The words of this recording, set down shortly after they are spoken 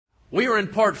We are in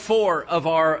part 4 of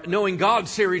our Knowing God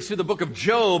series through the book of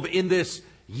Job in this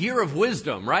year of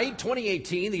wisdom, right?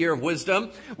 2018, the year of wisdom,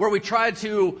 where we try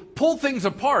to pull things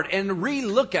apart and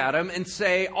re-look at them and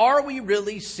say, are we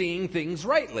really seeing things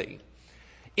rightly?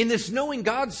 In this Knowing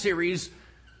God series,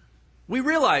 we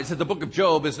realize that the book of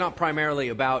Job is not primarily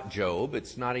about Job.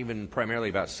 It's not even primarily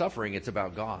about suffering. It's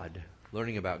about God,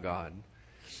 learning about God.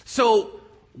 So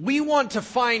we want to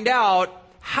find out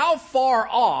how far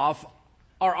off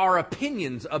are our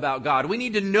opinions about God. We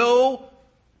need to know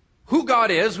who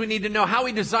God is. We need to know how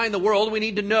He designed the world. We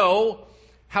need to know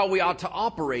how we ought to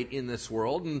operate in this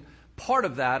world. And part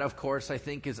of that, of course, I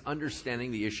think, is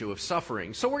understanding the issue of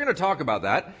suffering. So we're going to talk about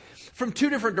that from two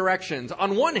different directions.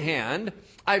 On one hand,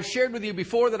 I've shared with you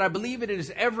before that I believe it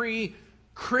is every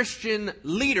Christian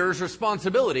leader's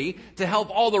responsibility to help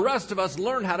all the rest of us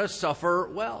learn how to suffer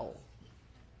well.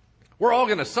 We're all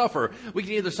going to suffer. We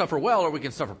can either suffer well or we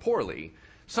can suffer poorly.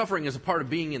 Suffering is a part of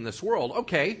being in this world.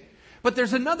 Okay. But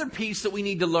there's another piece that we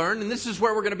need to learn, and this is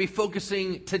where we're going to be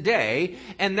focusing today,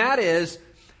 and that is,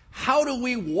 how do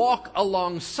we walk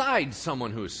alongside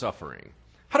someone who is suffering?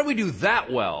 How do we do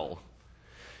that well?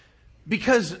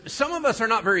 Because some of us are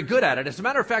not very good at it. As a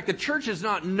matter of fact, the church is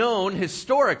not known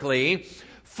historically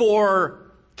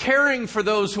for caring for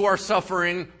those who are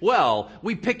suffering well.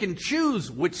 We pick and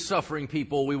choose which suffering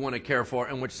people we want to care for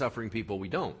and which suffering people we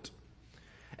don't.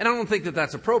 And I don't think that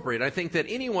that's appropriate. I think that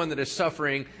anyone that is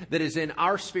suffering, that is in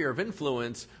our sphere of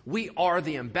influence, we are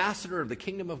the ambassador of the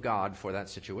kingdom of God for that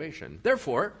situation.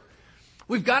 Therefore,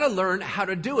 we've got to learn how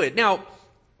to do it. Now,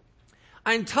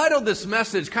 I entitled this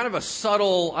message kind of a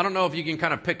subtle, I don't know if you can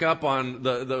kind of pick up on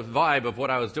the vibe of what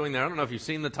I was doing there. I don't know if you've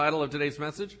seen the title of today's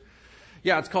message.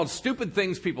 Yeah, it's called Stupid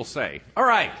Things People Say. All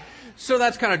right, so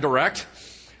that's kind of direct.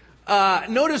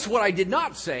 Notice what I did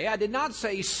not say. I did not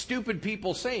say stupid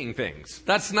people saying things.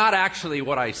 That's not actually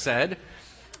what I said.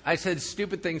 I said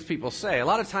stupid things people say. A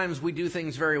lot of times we do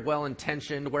things very well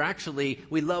intentioned.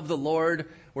 We love the Lord.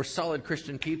 We're solid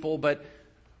Christian people, but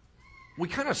we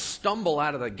kind of stumble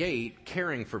out of the gate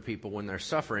caring for people when they're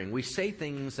suffering. We say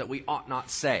things that we ought not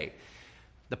say.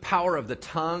 The power of the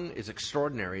tongue is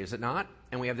extraordinary, is it not?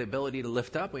 And we have the ability to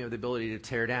lift up. We have the ability to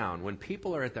tear down. When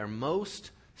people are at their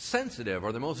most sensitive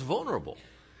or the most vulnerable,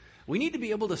 we need to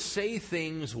be able to say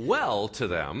things well to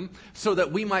them so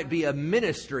that we might be a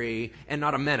ministry and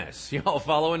not a menace. You all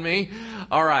following me?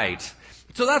 All right.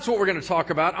 So that's what we're going to talk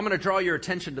about. I'm going to draw your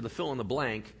attention to the fill in the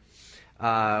blank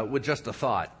with just a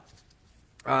thought.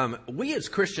 We as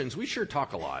Christians, we sure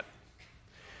talk a lot.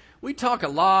 We talk a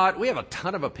lot. We have a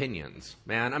ton of opinions,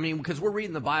 man. I mean, because we're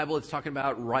reading the Bible, it's talking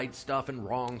about right stuff and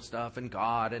wrong stuff and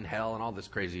God and hell and all this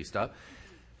crazy stuff.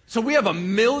 So we have a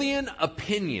million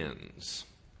opinions.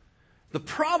 The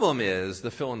problem is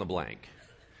the fill in the blank.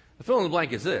 The fill in the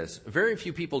blank is this: very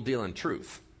few people deal in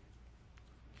truth.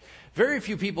 Very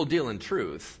few people deal in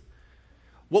truth.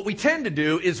 What we tend to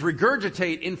do is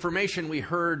regurgitate information we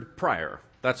heard prior.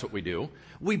 That's what we do.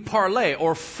 We parlay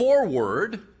or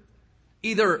forward,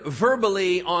 either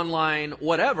verbally, online,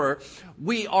 whatever.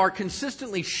 We are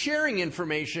consistently sharing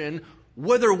information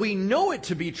whether we know it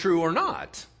to be true or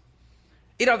not.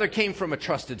 It either came from a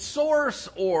trusted source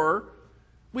or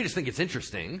we just think it's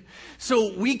interesting.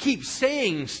 So we keep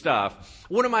saying stuff.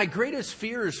 One of my greatest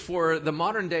fears for the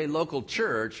modern day local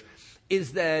church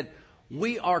is that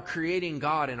we are creating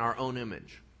God in our own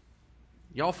image.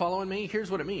 Y'all following me?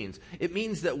 Here's what it means. It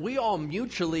means that we all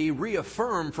mutually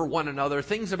reaffirm for one another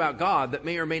things about God that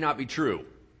may or may not be true.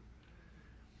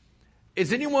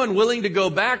 Is anyone willing to go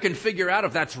back and figure out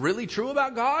if that's really true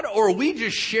about God? Or are we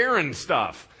just sharing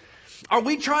stuff? Are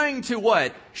we trying to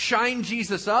what? Shine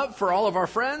Jesus up for all of our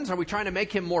friends? Are we trying to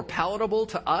make Him more palatable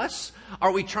to us?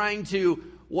 Are we trying to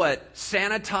what?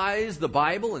 Sanitize the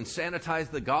Bible and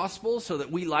sanitize the gospel so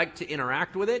that we like to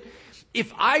interact with it?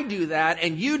 If I do that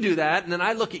and you do that, and then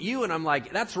I look at you and I'm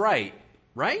like, that's right,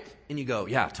 right? And you go,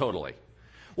 yeah, totally.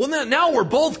 Well, now we're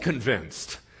both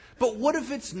convinced. But what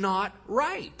if it's not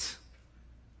right?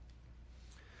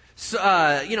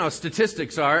 So,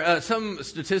 statistics are, some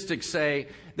statistics say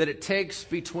that it takes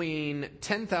between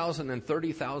 10,000 and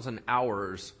 30,000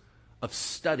 hours of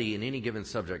study in any given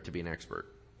subject to be an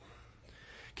expert.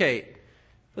 Okay,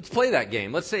 let's play that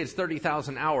game. Let's say it's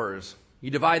 30,000 hours.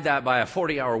 You divide that by a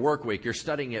 40-hour work week. You're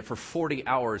studying it for 40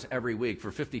 hours every week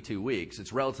for 52 weeks.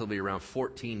 It's relatively around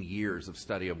 14 years of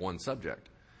study of one subject.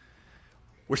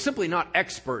 We're simply not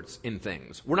experts in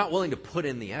things. We're not willing to put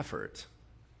in the effort,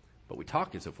 but we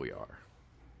talk as if we are.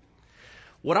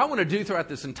 What I want to do throughout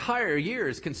this entire year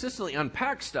is consistently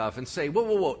unpack stuff and say,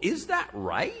 whoa, is that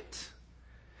right?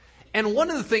 And one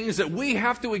of the things that we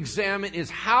have to examine is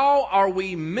how are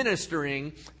we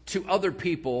ministering to other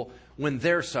people when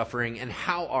they're suffering, and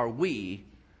how are we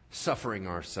suffering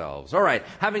ourselves? All right,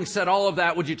 having said all of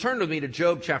that, would you turn with me to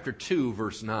Job chapter 2,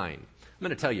 verse 9? I'm going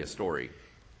to tell you a story.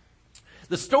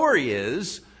 The story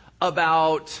is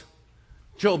about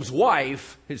Job's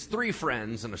wife, his 3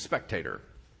 friends, and a spectator.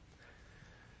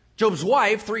 Job's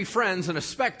wife, 3 friends, and a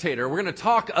spectator. We're going to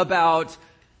talk about,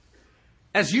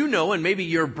 as you know, and maybe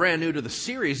you're brand new to the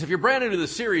series, if you're brand new to the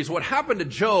series, what happened to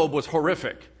Job was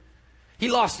horrific. He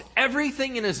lost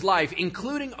everything in his life,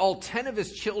 including all 10 of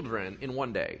his children, in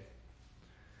one day.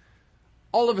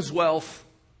 All of his wealth,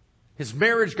 his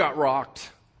marriage got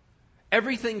rocked,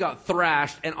 everything got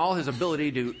thrashed, and all his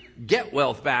ability to get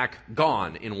wealth back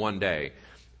gone in one day.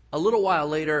 A little while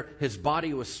later, his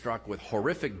body was struck with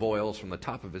horrific boils from the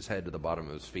top of his head to the bottom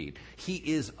of his feet. He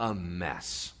is a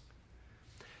mess.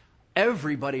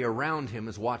 Everybody around him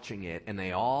is watching it, and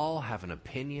they all have an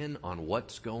opinion on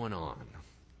what's going on.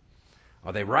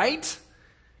 Are they right?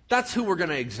 That's who we're going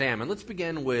to examine. Let's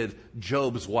begin with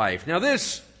Job's wife. Now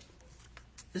this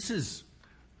is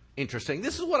interesting.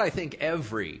 This is what I think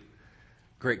every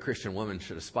great Christian woman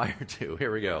should aspire to.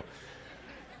 Here we go.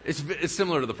 It's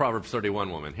similar to the Proverbs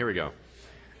 31 woman. Here we go.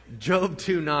 Job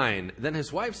 2:9. Then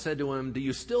his wife said to him, "Do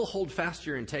you still hold fast to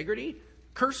your integrity?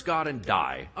 Curse God and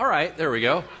die." All right, there we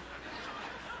go.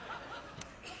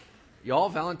 Y'all,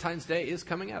 Valentine's Day is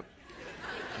coming up.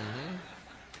 Mm-hmm.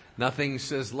 Nothing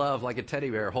says love like a teddy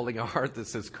bear holding a heart that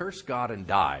says curse God and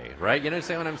die, right? You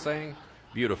understand what I'm saying?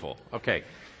 Beautiful. Okay.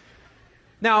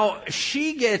 Now,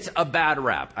 she gets a bad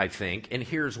rap, I think, and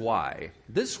here's why.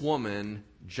 This woman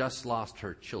just lost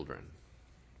her children.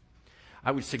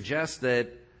 I would suggest that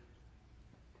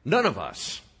none of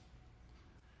us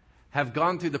have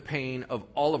gone through the pain of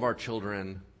all of our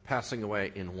children passing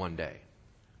away in one day.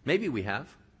 Maybe we have.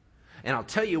 And I'll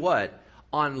tell you what,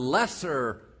 on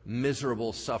lesser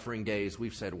miserable suffering days,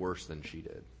 we've said worse than she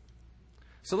did.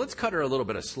 So let's cut her a little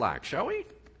bit of slack, shall we?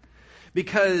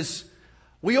 Because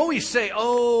we always say,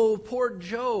 oh, poor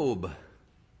Job.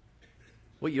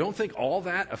 Well, you don't think all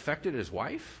that affected his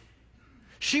wife?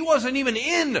 She wasn't even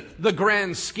in the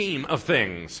grand scheme of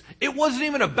things. It wasn't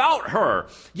even about her.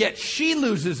 Yet she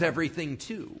loses everything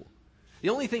too. The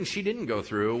only thing she didn't go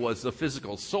through was the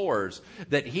physical sores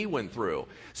that he went through.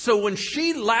 So when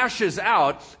she lashes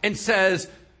out and says,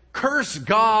 curse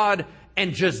God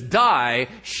and just die,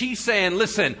 she's saying,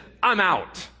 listen, I'm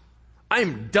out.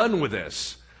 I'm done with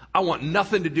this. I want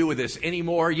nothing to do with this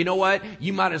anymore. You know what?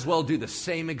 You might as well do the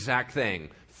same exact thing.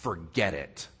 Forget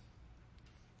it.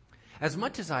 As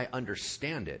much as I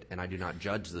understand it, and I do not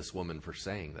judge this woman for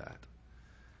saying that,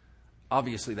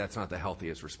 obviously that's not the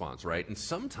healthiest response, right? And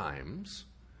sometimes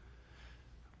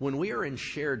when we are in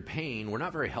shared pain, we're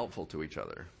not very helpful to each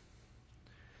other.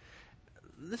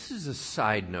 This is a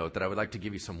side note that I would like to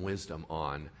give you some wisdom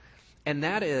on, and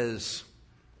that is,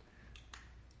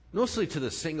 mostly to the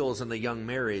singles and the young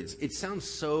marrieds, it sounds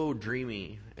so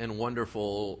dreamy and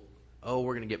wonderful. Oh,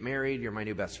 we're going to get married. You're my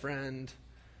new best friend.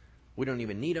 We don't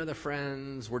even need other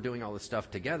friends. We're doing all this stuff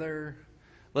together.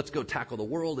 Let's go tackle the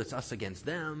world. It's us against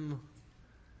them.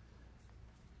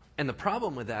 And the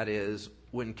problem with that is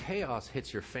when chaos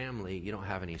hits your family, you don't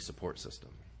have any support system.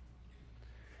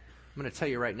 I'm going to tell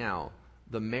you right now,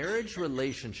 the marriage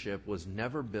relationship was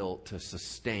never built to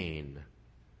sustain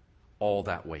all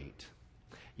that weight.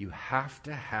 You have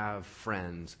to have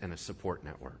friends and a support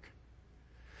network.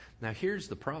 Now, here's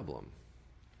the problem.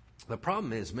 The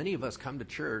problem is many of us come to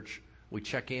church, we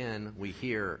check in, we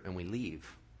hear, and we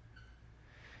leave.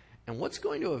 And what's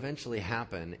going to eventually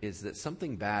happen is that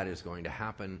something bad is going to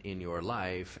happen in your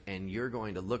life, and you're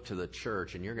going to look to the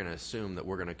church, and you're going to assume that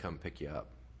we're going to come pick you up,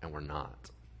 and we're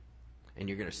not. And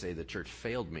you're going to say, the church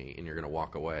failed me, and you're going to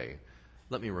walk away.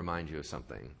 Let me remind you of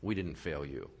something. We didn't fail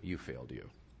you. You failed you.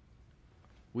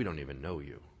 We don't even know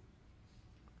you.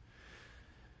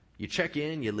 You check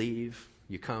in, you leave,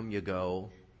 you come, you go.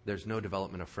 There's no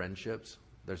development of friendships.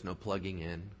 There's no plugging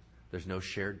in. There's no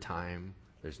shared time.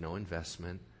 There's no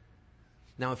investment.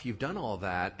 Now, if you've done all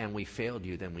that and we failed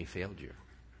you, then we failed you.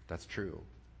 That's true.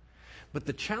 But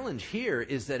the challenge here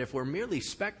is that if we're merely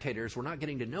spectators, we're not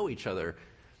getting to know each other.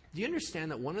 Do you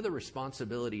understand that one of the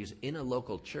responsibilities in a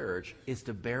local church is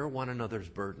to bear one another's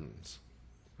burdens?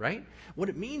 Right? What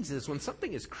it means is when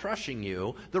something is crushing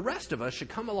you, the rest of us should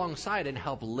come alongside and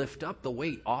help lift up the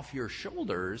weight off your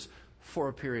shoulders for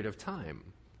a period of time.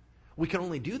 We can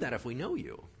only do that if we know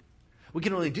you. We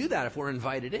can only do that if we're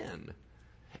invited in.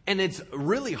 And it's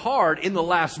really hard in the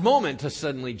last moment to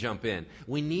suddenly jump in.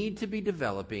 We need to be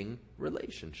developing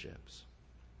relationships.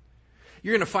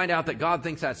 You're going to find out that God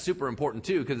thinks that's super important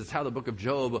too, because it's how the book of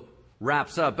Job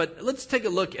wraps up. But let's take a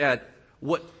look at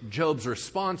what Job's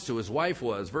response to his wife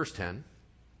was. Verse 10.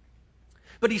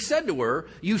 But he said to her,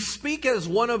 "You speak as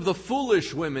one of the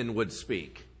foolish women would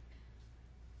speak.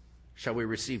 Shall we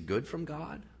receive good from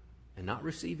God and not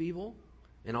receive evil?"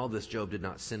 In all this, Job did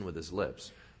not sin with his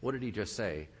lips. What did he just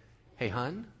say? Hey,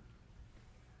 hun,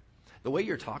 the way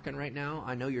you're talking right now,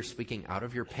 I know you're speaking out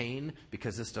of your pain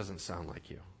because this doesn't sound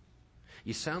like you.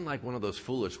 You sound like one of those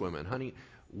foolish women. Honey,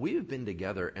 we've been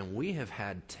together and we have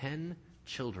had 10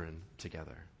 children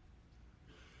together.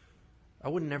 I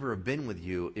would never have been with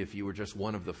you if you were just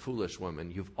one of the foolish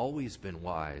women. You've always been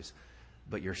wise,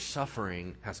 but your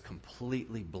suffering has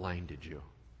completely blinded you.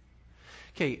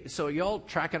 Okay, so are y'all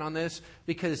tracking on this?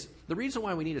 Because the reason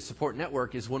why we need a support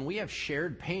network is when we have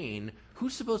shared pain,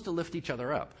 who's supposed to lift each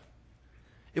other up?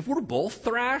 If we're both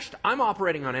thrashed, I'm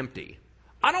operating on empty.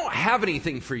 I don't have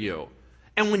anything for you.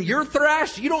 And when you're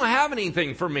thrashed, you don't have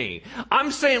anything for me.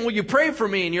 I'm saying, will you pray for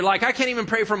me? And you're like, I can't even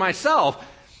pray for myself.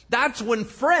 That's when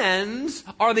friends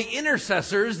are the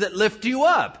intercessors that lift you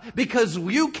up, because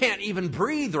you can't even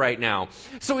breathe right now.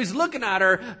 So he's looking at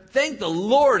her. Thank the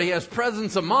Lord he has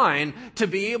presence of mind to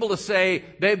be able to say,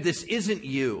 babe, this isn't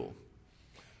you.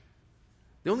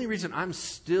 The only reason I'm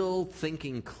still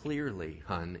thinking clearly,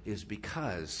 hun, is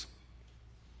because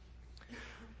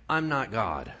I'm not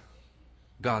God.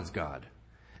 God's God.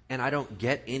 And I don't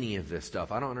get any of this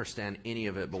stuff. I don't understand any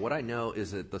of it. But what I know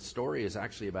is that the story is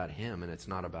actually about him and it's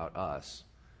not about us.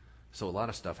 So a lot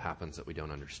of stuff happens that we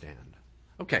don't understand.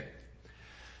 Okay.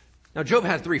 Now, Job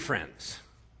had 3 friends.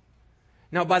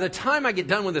 Now, by the time I get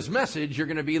done with this message, you're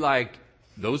going to be like,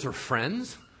 those are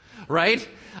friends? Right?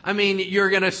 I mean, you're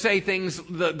going to say things,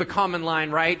 the common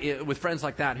line, right? With friends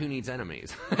like that, who needs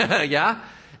enemies? Yeah?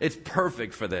 It's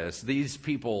perfect for this. These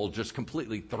people just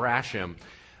completely thrash him.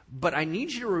 But I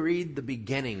need you to read the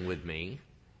beginning with me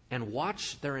and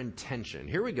watch their intention.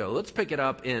 Here we go. Let's pick it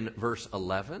up in verse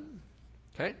 11.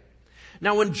 Okay?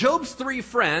 Now, when Job's 3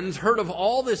 friends heard of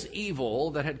all this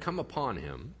evil that had come upon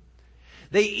him,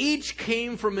 they each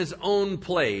came from his own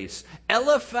place: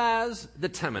 Eliphaz the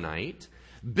Temanite,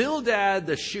 Bildad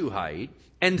the Shuhite,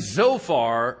 and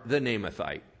Zophar the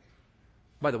Naamathite.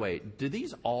 By the way, do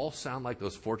these all sound like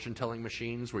those fortune-telling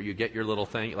machines where you get your little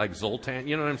thing, like Zoltan?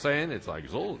 You know what I'm saying? It's like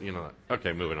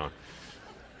Okay, moving on.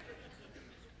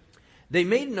 They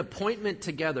made an appointment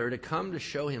together to come to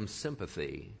show him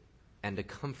sympathy and to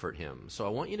comfort him. So I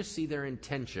want you to see their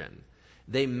intention.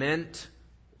 They meant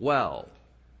well.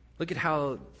 Look at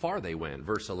how far they went.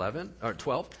 Verse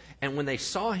 12. And when they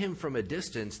saw him from a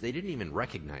distance, they didn't even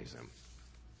recognize him.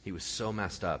 He was so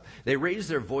messed up. They raised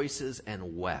their voices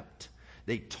and wept.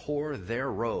 They tore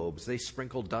their robes. They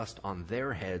sprinkled dust on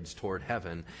their heads toward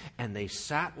heaven. And they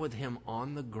sat with him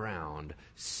on the ground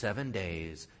 7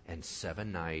 days and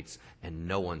 7 nights. And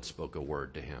no one spoke a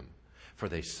word to him, for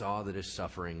they saw that his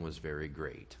suffering was very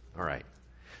great. All right.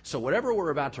 So whatever we're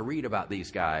about to read about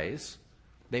these guys,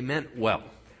 they meant well.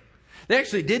 They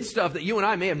actually did stuff that you and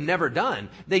I may have never done.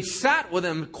 They sat with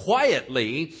him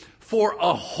quietly for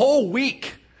a whole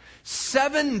week.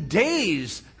 7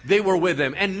 days they were with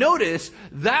him. And notice,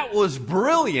 that was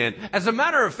brilliant. As a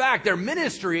matter of fact, their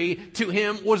ministry to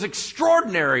him was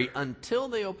extraordinary until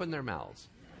they opened their mouths.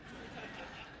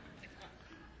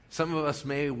 Some of us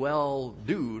may well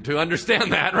do to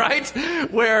understand that, right?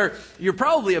 Where you're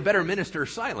probably a better minister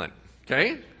silent,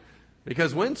 okay?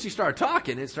 Because once you start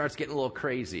talking, it starts getting a little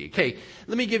crazy. Okay,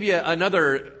 let me give you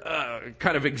another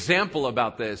kind of example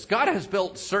about this. God has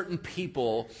built certain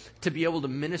people to be able to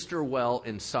minister well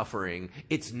in suffering.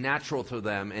 It's natural to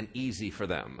them and easy for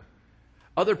them.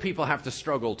 Other people have to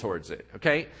struggle towards it,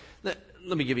 okay? Let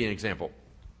me give you an example.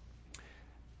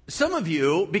 Some of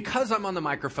you, because I'm on the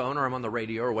microphone or I'm on the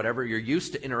radio or whatever, you're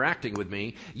used to interacting with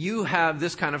me, you have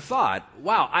this kind of thought.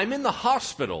 Wow, I'm in the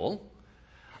hospital.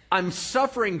 I'm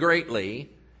suffering greatly.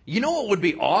 You know what would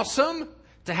be awesome?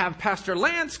 To have Pastor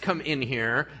Lance come in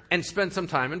here and spend some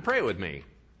time and pray with me.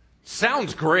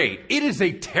 Sounds great. It is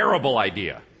a terrible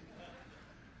idea.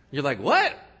 You're like,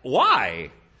 what?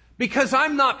 Why? Because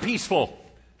I'm not peaceful.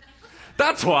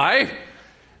 That's why.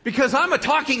 Because I'm a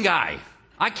talking guy.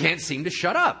 I can't seem to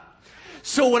shut up.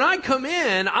 So when I come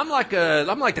in, I'm like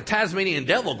the Tasmanian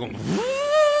devil going,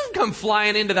 come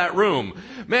flying into that room.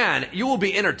 Man, you will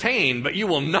be entertained, but you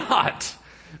will not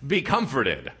be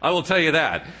comforted. I will tell you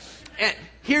that. And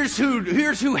here's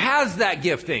who has that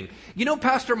gifting. You know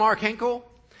Pastor Mark Henkel?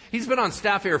 He's been on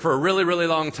staff here for a really, really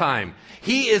long time.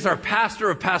 He is our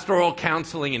pastor of pastoral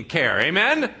counseling and care.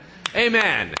 Amen?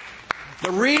 Amen.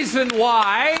 The reason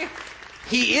why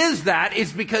He is that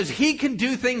is because he can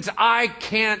do things I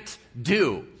can't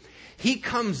do. He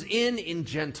comes in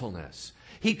gentleness.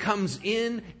 He comes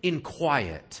in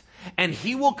quiet. And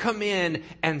he will come in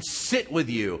and sit with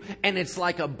you. And it's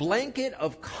like a blanket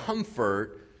of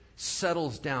comfort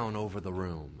settles down over the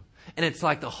room. And it's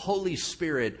like the Holy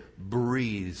Spirit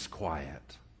breathes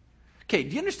quiet. Okay, do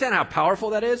you understand how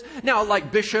powerful that is? Now,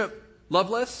 like Bishop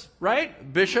Lovelace,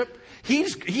 right? Bishop, he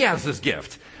has this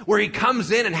gift where he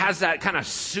comes in and has that kind of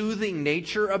soothing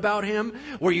nature about him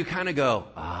where you kind of go,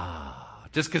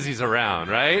 just because he's around,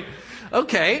 right?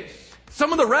 Okay.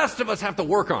 Some of the rest of us have to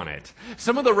work on it.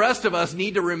 Some of the rest of us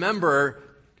need to remember,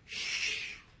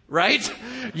 shh, right?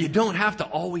 You don't have to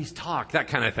always talk, that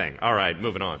kind of thing. All right,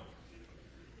 moving on.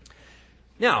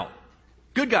 Now,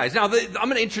 good guys. Now, I'm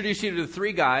going to introduce you to the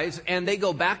three guys, and they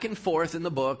go back and forth in the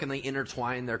book, and they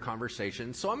intertwine their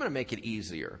conversations. So I'm going to make it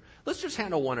easier. Let's just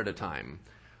handle one at a time.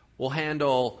 We'll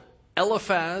handle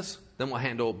Eliphaz, then we'll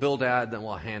handle Bildad, then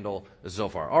we'll handle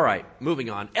Zophar. All right, moving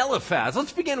on. Eliphaz,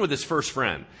 let's begin with his first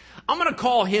friend. I'm going to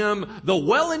call him the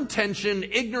well-intentioned,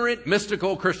 ignorant,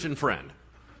 mystical Christian friend.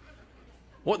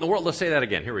 What in the world? Let's say that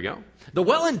again. Here we go. The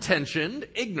well-intentioned,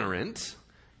 ignorant,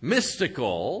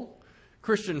 mystical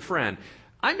Christian friend.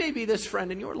 I may be this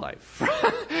friend in your life.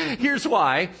 Here's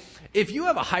why. If you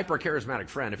have a hyper-charismatic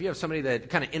friend, if you have somebody that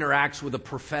kind of interacts with the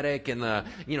prophetic and the,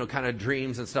 kind of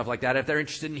dreams and stuff like that, if they're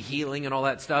interested in healing and all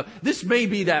that stuff, this may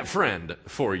be that friend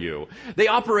for you. They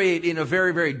operate in a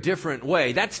very, very different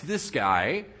way. That's this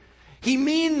guy. He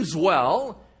means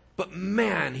well, but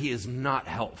man, he is not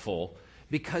helpful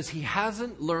because he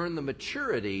hasn't learned the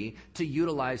maturity to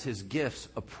utilize his gifts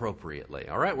appropriately.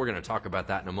 All right, we're going to talk about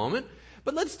that in a moment.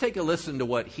 But let's take a listen to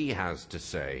what he has to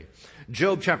say.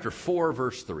 Job chapter 4,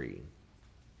 verse 3.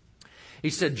 He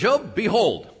said, Job,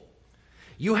 behold,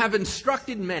 you have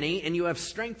instructed many, and you have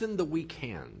strengthened the weak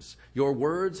hands. Your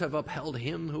words have upheld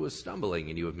him who is stumbling,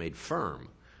 and you have made firm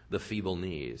the feeble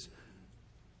knees.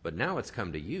 But now it's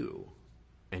come to you,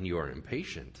 and you are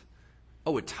impatient.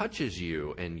 Oh, it touches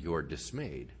you, and you're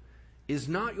dismayed. Is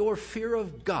not your fear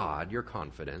of God your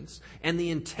confidence, and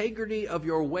the integrity of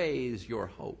your ways your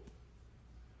hope?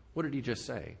 What did he just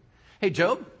say? Hey,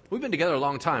 Job, we've been together a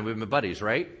long time. We've been buddies,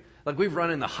 right? Like we've run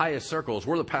in the highest circles.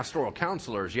 We're the pastoral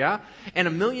counselors, yeah? And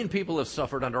 1 million people have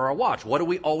suffered under our watch. What do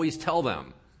we always tell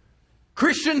them?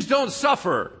 Christians don't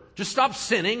suffer. Just stop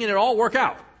sinning and it'll all work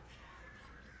out.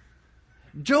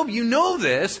 Job, you know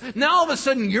this. Now all of a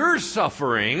sudden you're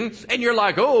suffering and you're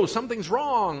like, oh, something's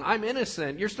wrong. I'm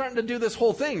innocent. You're starting to do this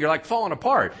whole thing. You're like falling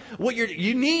apart.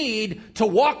 You need to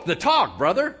walk the talk,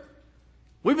 brother.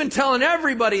 We've been telling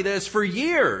everybody this for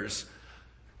years.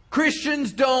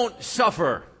 Christians don't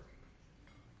suffer.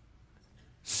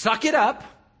 Suck it up,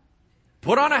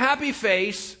 put on a happy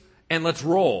face, and let's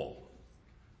roll.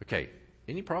 Okay,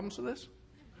 any problems with this?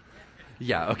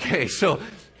 Yeah, okay, so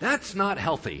that's not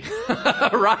healthy,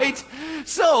 right?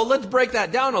 So let's break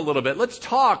that down a little bit. Let's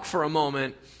talk for a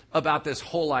moment about this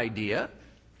whole idea.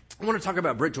 I want to talk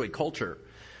about Bridgeway culture.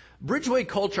 Bridgeway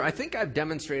culture, I think I've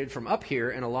demonstrated from up here,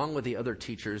 and along with the other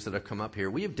teachers that have come up here,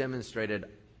 we have demonstrated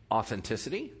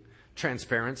authenticity,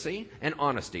 transparency, and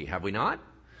honesty, have we not?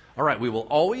 All right, we will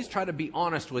always try to be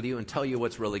honest with you and tell you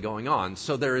what's really going on.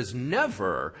 So there is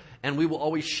never, and we will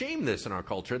always shame this in our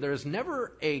culture, there is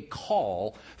never a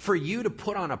call for you to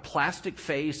put on a plastic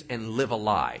face and live a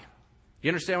lie. You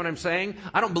understand what I'm saying?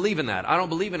 I don't believe in that. I don't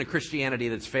believe in a Christianity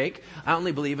that's fake. I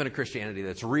only believe in a Christianity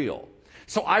that's real.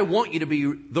 So I want you to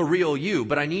be the real you,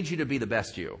 but I need you to be the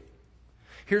best you.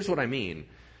 Here's what I mean.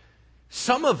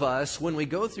 Some of us, when we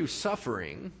go through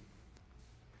suffering,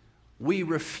 we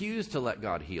refuse to let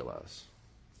God heal us.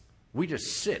 We just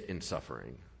sit in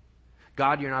suffering.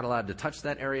 God, you're not allowed to touch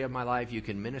that area of my life. You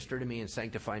can minister to me and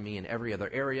sanctify me in every other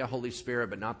area, Holy Spirit,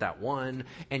 but not that one.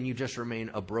 And you just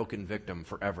remain a broken victim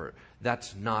forever.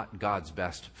 That's not God's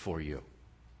best for you.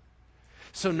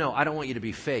 So no, I don't want you to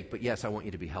be fake, but yes, I want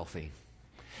you to be healthy.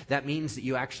 That means that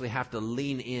you actually have to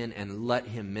lean in and let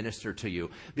him minister to you.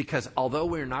 Because although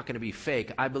we're not going to be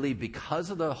fake, I believe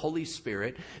because of the Holy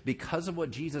Spirit, because of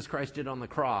what Jesus Christ did on the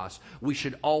cross, we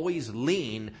should always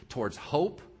lean towards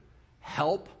hope,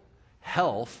 help,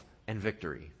 health, and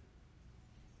victory.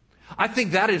 I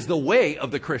think that is the way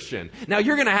of the Christian. Now,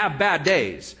 you're going to have bad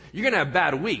days. You're going to have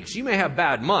bad weeks. You may have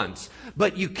bad months.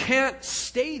 But you can't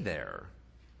stay there.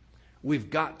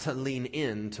 We've got to lean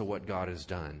into what God has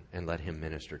done and let him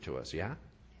minister to us, yeah?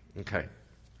 Okay.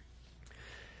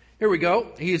 Here we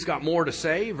go. He's got more to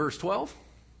say. Verse 12.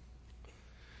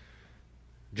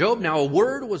 Job, now a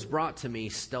word was brought to me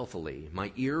stealthily.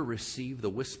 My ear received the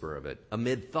whisper of it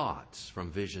amid thoughts from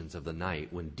visions of the night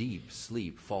when deep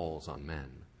sleep falls on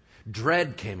men.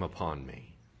 Dread came upon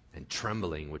me, and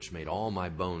trembling which made all my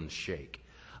bones shake.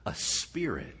 A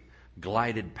spirit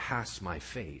glided past my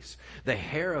face. The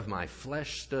hair of my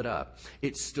flesh stood up.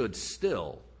 It stood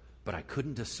still, but I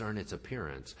couldn't discern its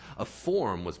appearance. A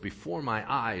form was before my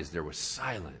eyes. There was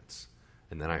silence.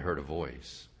 And then I heard a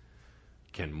voice.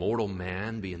 Can mortal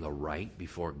man be in the right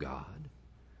before God?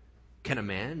 Can a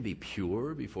man be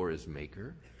pure before his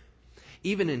Maker?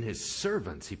 Even in his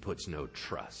servants he puts no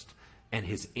trust, and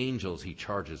his angels he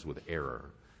charges with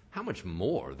error. How much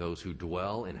more those who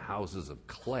dwell in houses of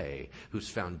clay, whose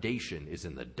foundation is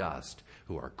in the dust,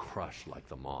 who are crushed like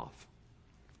the moth?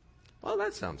 Well,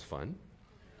 that sounds fun.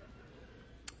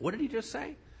 What did he just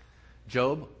say?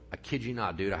 Job, I kid you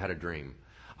not, dude, I had a dream.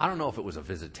 I don't know if it was a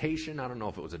visitation. I don't know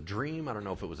if it was a dream. I don't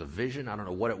know if it was a vision. I don't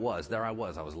know what it was. There I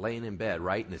was. I was laying in bed,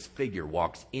 right? And this figure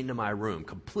walks into my room,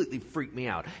 completely freaked me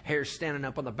out. Hair standing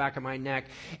up on the back of my neck.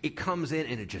 It comes in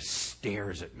and it just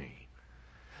stares at me.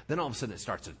 Then all of a sudden it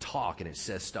starts to talk and it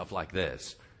says stuff like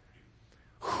this.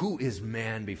 Who is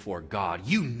man before God?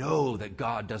 You know that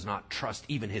God does not trust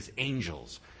even his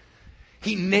angels.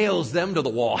 He nails them to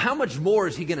the wall. How much more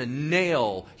is he going to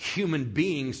nail human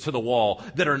beings to the wall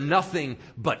that are nothing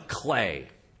but clay?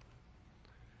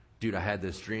 Dude, I had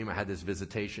this dream. I had this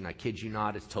visitation. I kid you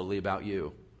not, it's totally about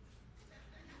you.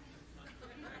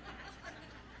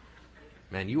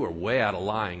 Man, you are way out of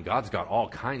line. God's got all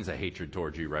kinds of hatred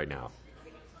towards you right now.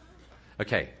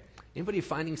 Okay, anybody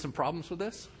finding some problems with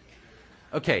this?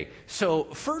 Okay, so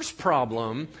first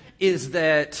problem is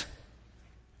that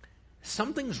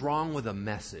something's wrong with a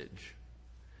message.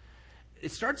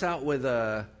 It starts out with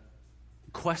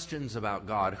questions about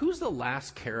God. Who's the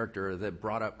last character that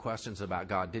brought up questions about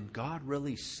God? Did God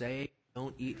really say,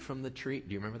 don't eat from the tree?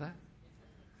 Do you remember that?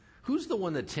 Who's the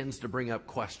one that tends to bring up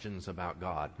questions about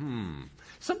God?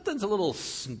 Something's a little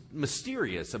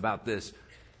mysterious about this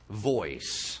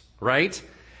voice, right?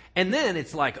 And then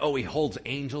it's like, oh, he holds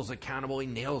angels accountable. He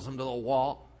nails them to the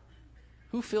wall.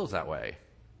 Who feels that way?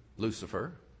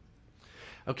 Lucifer.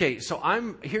 Okay, so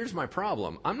here's my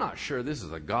problem. I'm not sure this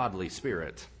is a godly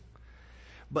spirit.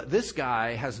 But this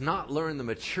guy has not learned the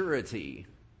maturity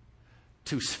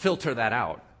to filter that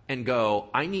out and go,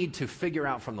 I need to figure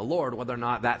out from the Lord whether or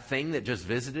not that thing that just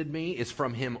visited me is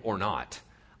from him or not.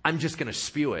 I'm just going to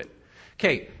spew it.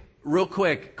 Okay, real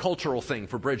quick, cultural thing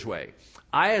for Bridgeway.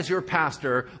 I, as your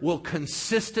pastor, will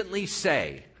consistently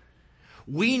say,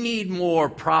 we need more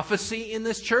prophecy in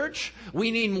this church.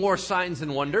 We need more signs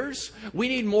and wonders. We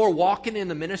need more walking in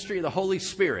the ministry of the Holy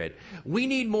Spirit. We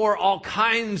need more all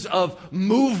kinds of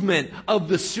movement of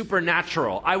the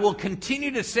supernatural. I will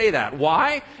continue to say that.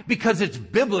 Why? Because it's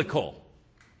biblical.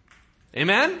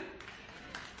 Amen?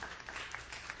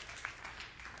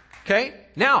 Okay?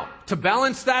 Now, to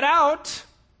balance that out,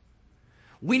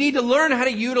 we need to learn how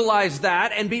to utilize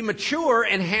that and be mature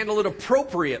and handle it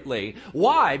appropriately.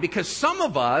 Why? Because some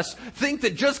of us think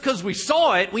that just because we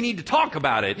saw it, we need to talk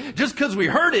about it. Just because we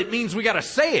heard it means we got to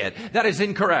say it. That is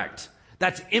incorrect.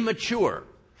 That's immature.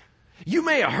 You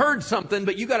may have heard something,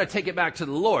 but you got to take it back to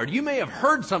the Lord. You may have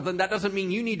heard something. That doesn't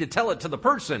mean you need to tell it to the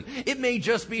person. It may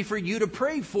just be for you to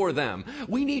pray for them.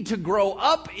 We need to grow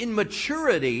up in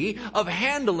maturity of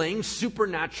handling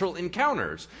supernatural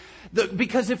encounters.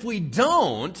 Because if we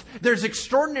don't, there's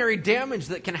extraordinary damage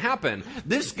that can happen.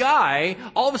 This guy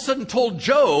all of a sudden told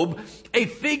Job, a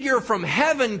figure from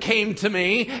heaven came to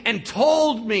me and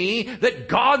told me that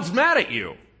God's mad at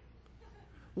you.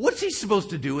 What's he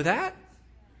supposed to do with that?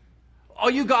 All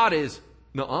you got is,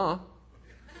 nuh-uh.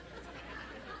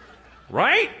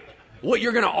 Right? What,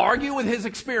 you're going to argue with his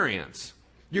experience?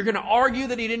 You're going to argue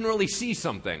that he didn't really see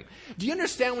something. Do you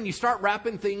understand when you start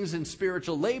wrapping things in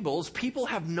spiritual labels, people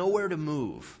have nowhere to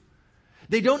move.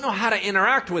 They don't know how to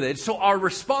interact with it. So our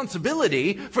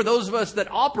responsibility for those of us that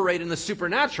operate in the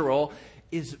supernatural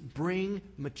is bring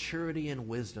maturity and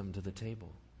wisdom to the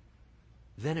table.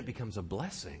 Then it becomes a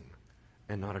blessing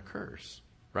and not a curse,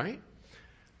 right?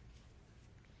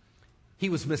 He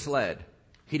was misled.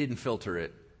 He didn't filter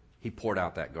it. He poured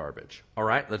out that garbage. All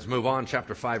right, let's move on.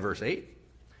 Chapter 5, verse 8.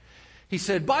 He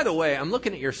said, by the way, I'm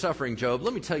looking at your suffering, Job.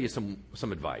 Let me tell you some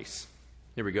advice.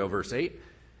 Here we go, verse 8.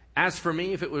 As for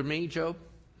me, if it were me, Job,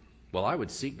 well, I would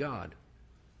seek God.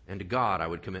 And to God I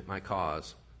would commit my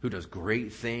cause, who does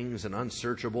great things and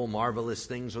unsearchable, marvelous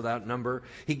things without number.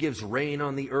 He gives rain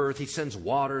on the earth. He sends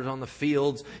waters on the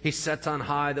fields. He sets on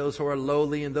high those who are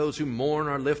lowly, and those who mourn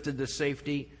are lifted to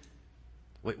safety.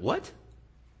 Wait, what?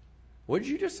 What did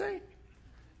you just say?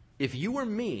 If you were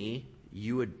me,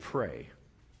 you would pray.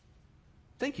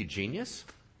 Thank you, genius.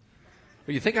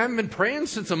 You think I haven't been praying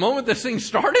since the moment this thing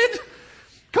started?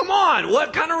 Come on. on.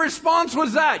 What kind of response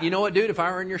was that? You know what, dude? If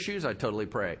I were in your shoes, I'd totally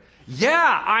pray.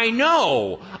 Yeah, I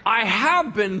know. I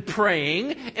have been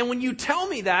praying. And when you tell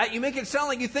me that, you make it sound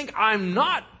like you think I'm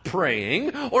not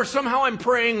praying or somehow I'm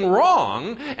praying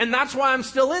wrong. And that's why I'm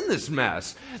still in this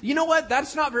mess. You know what?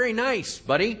 That's not very nice,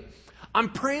 buddy. I'm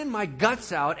praying my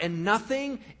guts out and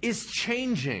nothing is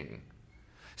changing.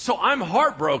 So I'm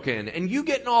heartbroken, and you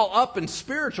getting all up and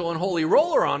spiritual and holy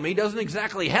roller on me doesn't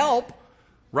exactly help,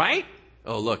 right?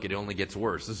 Oh, look, it only gets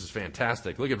worse. This is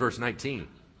fantastic. Look at verse 19.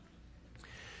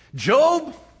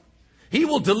 Job, he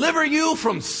will deliver you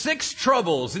from 6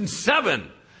 troubles. In 7,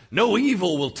 no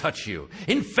evil will touch you.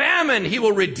 In famine, he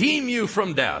will redeem you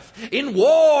from death. In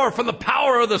war, from the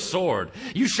power of the sword.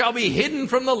 You shall be hidden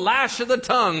from the lash of the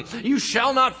tongue. You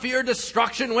shall not fear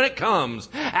destruction when it comes.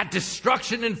 At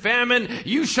destruction and famine,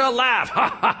 you shall laugh,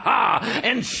 ha ha ha,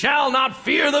 and shall not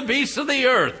fear the beasts of the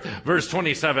earth. Verse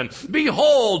 27,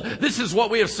 behold, this is what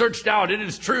we have searched out. It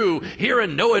is true. Hear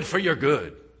and know it for your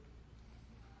good.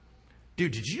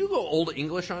 Dude, did you go Old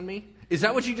English on me? Is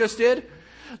that what you just did?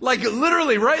 Like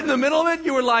literally right in the middle of it,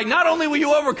 you were like, not only will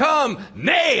you overcome,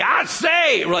 nay, I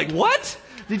say. We're like, what?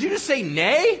 Did you just say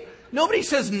nay? Nobody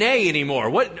says nay anymore.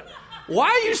 What? Why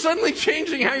are you suddenly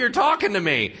changing how you're talking to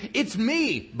me? It's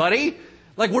me, buddy.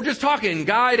 Like we're just talking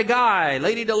guy to guy,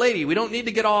 lady to lady. We don't need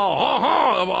to get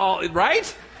all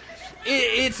right?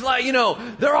 It's like,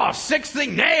 they're off 6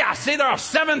 things. Nay, I say they're off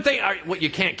 7 things. What,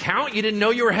 you can't count? You didn't know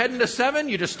you were heading to 7?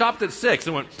 You just stopped at 6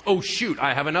 and went, oh, shoot,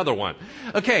 I have another one.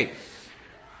 Okay.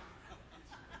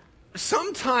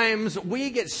 Sometimes we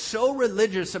get so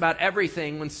religious about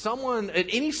everything when someone, in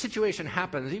any situation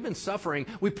happens, even suffering,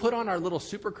 we put on our little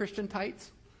super Christian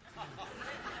tights.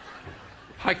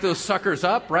 Hike those suckers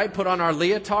up, right? Put on our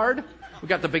leotard. We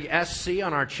got the big SC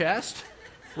on our chest,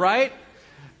 right?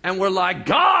 And we're like,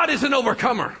 God is an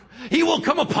overcomer. He will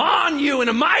come upon you in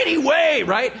a mighty way,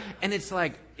 right? And it's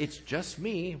like, it's just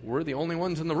me. We're the only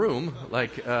ones in the room.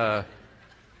 Like, you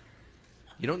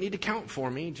don't need to count for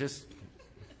me. Just,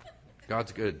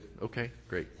 God's good. Okay,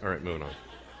 great. All right, moving on.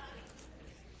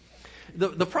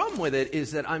 The problem with it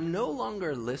is that I'm no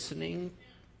longer listening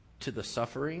to the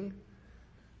suffering.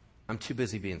 I'm too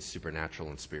busy being supernatural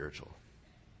and spiritual.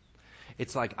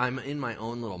 It's like I'm in my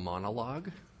own little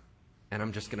monologue. And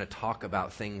I'm just going to talk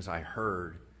about things I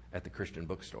heard at the Christian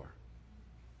bookstore.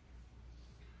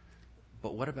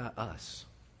 But what about us?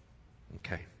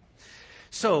 Okay.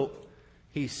 So,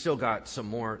 he's still got some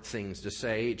more things to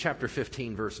say. Chapter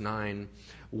 15, verse 9.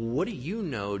 What do you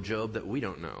know, Job, that we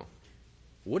don't know?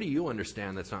 What do you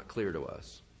understand that's not clear to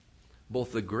us?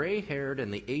 Both the gray-haired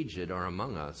and the aged are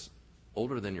among us,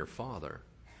 older than your father.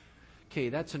 Okay,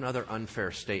 that's another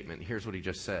unfair statement. Here's what he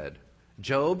just said.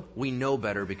 Job, we know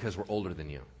better because we're older than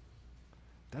you.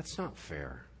 That's not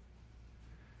fair.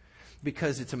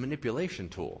 Because it's a manipulation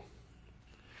tool.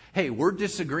 Hey, we're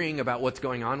disagreeing about what's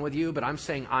going on with you, but I'm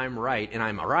saying I'm right, and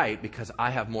I'm right because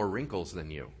I have more wrinkles than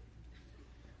you.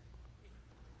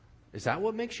 Is that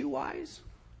what makes you wise?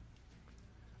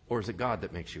 Or is it God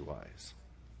that makes you wise?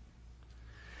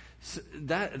 So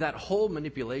that whole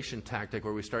manipulation tactic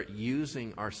where we start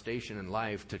using our station in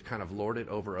life to kind of lord it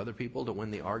over other people to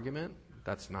win the argument,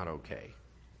 that's not okay.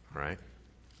 All right?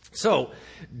 So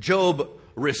Job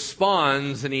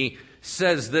responds and he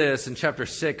says this in chapter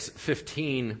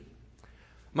 6:15.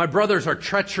 My brothers are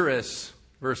treacherous,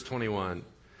 verse 21.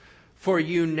 For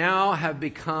you now have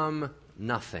become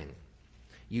nothing.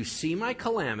 You see my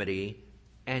calamity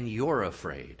and you're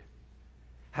afraid.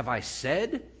 Have I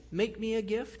said, make me a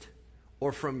gift?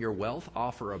 Or from your wealth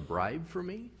offer a bribe for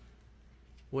me?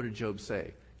 What did Job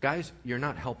say? Guys, you're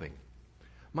not helping.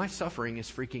 My suffering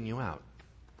is freaking you out.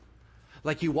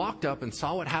 Like you walked up and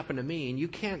saw what happened to me and you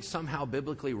can't somehow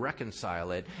biblically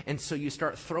reconcile it. And so you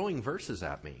start throwing verses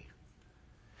at me.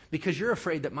 Because you're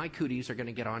afraid that my cooties are going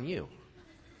to get on you.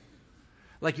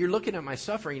 Like you're looking at my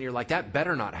suffering and you're like, that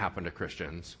better not happen to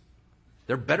Christians.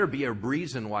 There better be a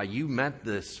reason why you meant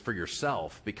this for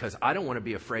yourself, because I don't want to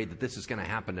be afraid that this is going to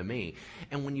happen to me.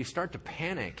 And when you start to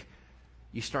panic,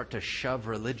 you start to shove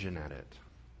religion at it.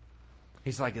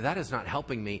 He's like, that is not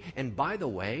helping me. And by the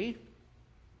way,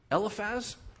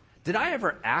 Eliphaz, did I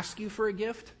ever ask you for a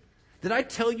gift? Did I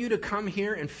tell you to come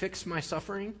here and fix my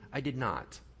suffering? I did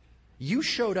not. You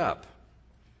showed up.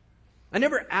 I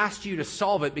never asked you to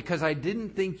solve it because I didn't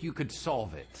think you could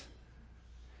solve it.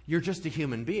 You're just a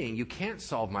human being. You can't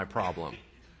solve my problem.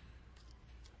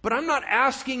 But I'm not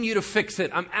asking you to fix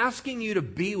it. I'm asking you to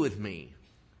be with me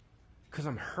because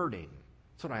I'm hurting.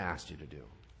 That's what I asked you to do,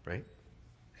 right?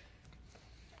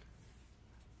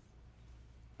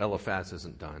 Eliphaz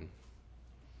isn't done.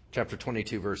 Chapter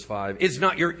 22, verse 5. Is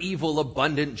not your evil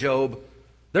abundant, Job?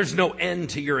 There's no end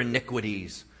to your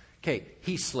iniquities. Okay,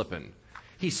 he's slipping.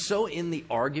 He's so in the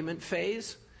argument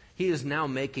phase, he is now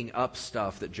making up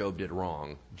stuff that Job did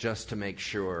wrong just to make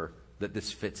sure that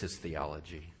this fits his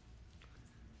theology.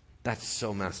 That's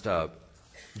so messed up.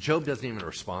 Job doesn't even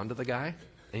respond to the guy,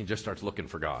 and he just starts looking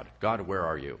for God. God, where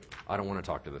are you? I don't want to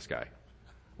talk to this guy.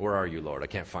 Where are you, Lord? I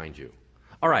can't find you.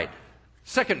 All right,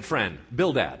 second friend,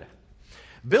 Bildad.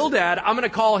 Bildad, I'm going to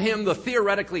call him the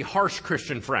theoretically harsh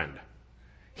Christian friend.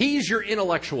 He's your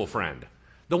intellectual friend.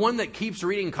 The one that keeps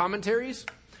reading commentaries.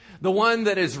 The one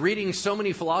that is reading so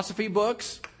many philosophy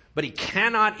books, but he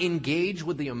cannot engage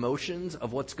with the emotions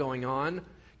of what's going on.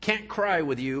 Can't cry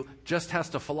with you, just has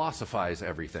to philosophize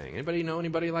everything. Anybody know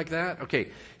anybody like that?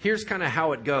 Okay, here's kind of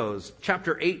how it goes.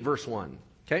 Chapter 8, verse 1.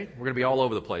 Okay, we're going to be all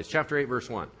over the place. Chapter 8, verse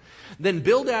 1. Then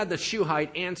Bildad the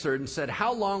Shuhite answered and said,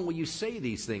 how long will you say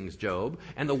these things, Job,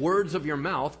 and the words of your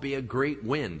mouth be a great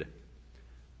wind?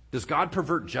 Does God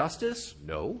pervert justice?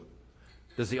 No.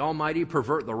 Does the Almighty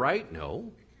pervert the right?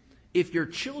 No. If your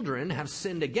children have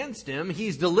sinned against him,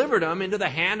 he's delivered them into the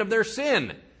hand of their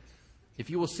sin. If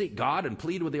you will seek God and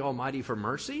plead with the Almighty for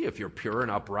mercy, if you're pure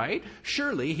and upright,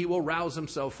 surely he will rouse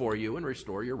himself for you and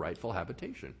restore your rightful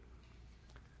habitation.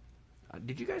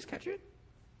 Did you guys catch it?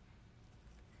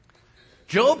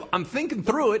 Job, I'm thinking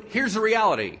through it. Here's the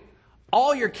reality.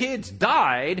 All your kids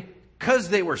died because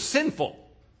they were sinful.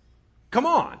 Come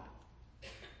on.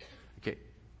 Okay.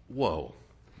 Whoa.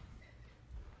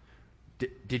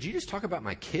 Did you just talk about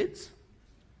my kids?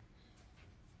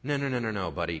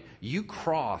 No, buddy. You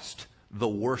crossed the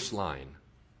worst line.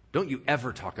 Don't you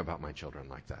ever talk about my children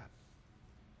like that.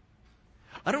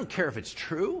 I don't care if it's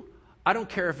true. I don't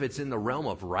care if it's in the realm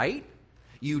of right.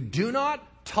 You do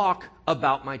not talk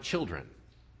about my children.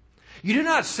 You do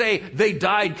not say they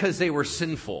died because they were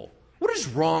sinful. What is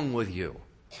wrong with you?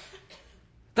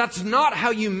 That's not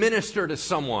how you minister to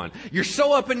someone. You're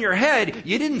so up in your head,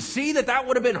 you didn't see that that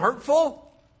would have been hurtful?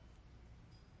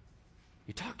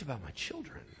 You talked about my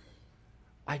children.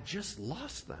 I just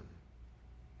lost them.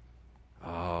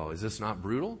 Oh, is this not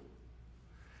brutal?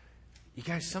 You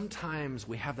guys, sometimes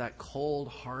we have that cold,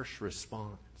 harsh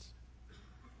response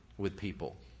with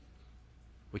people.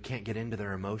 We can't get into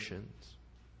their emotions,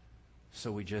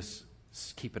 so we just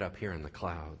keep it up here in the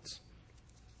clouds.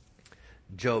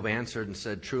 Job answered and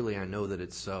said, truly I know that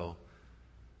it's so,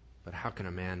 but how can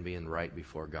a man be in right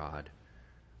before God?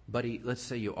 Buddy, let's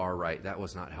say you are right. That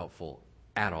was not helpful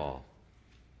at all.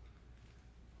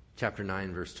 Chapter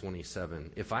 9, verse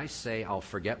 27. If I say I'll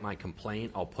forget my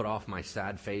complaint, I'll put off my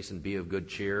sad face and be of good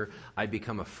cheer, I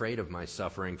become afraid of my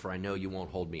suffering, for I know you won't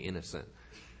hold me innocent.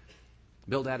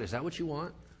 Bildad, is that what you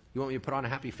want? You want me to put on a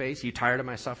happy face? Are you tired of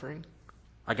my suffering?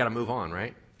 I got to move on,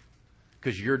 right?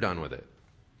 Because you're done with it.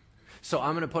 So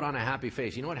I'm going to put on a happy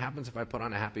face. You know what happens if I put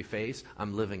on a happy face?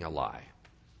 I'm living a lie.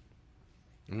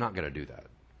 I'm not going to do that.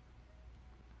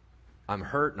 I'm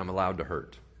hurt and I'm allowed to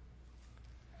hurt.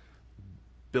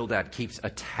 Bildad keeps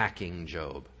attacking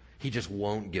Job. He just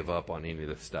won't give up on any of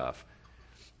this stuff.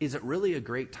 Is it really a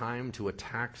great time to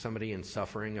attack somebody in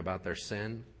suffering about their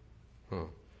sin?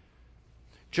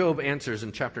 Job answers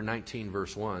in chapter 19,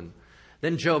 verse 1.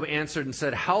 Then Job answered and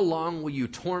said, how long will you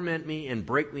torment me and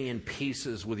break me in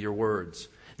pieces with your words?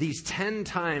 These 10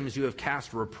 times you have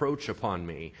cast reproach upon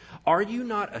me. Are you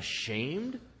not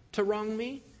ashamed to wrong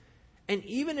me? And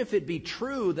even if it be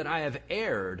true that I have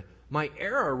erred, my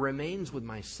error remains with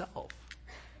myself.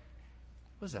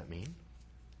 What does that mean?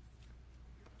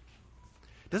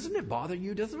 Doesn't it bother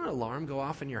you? Doesn't an alarm go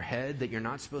off in your head that you're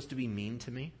not supposed to be mean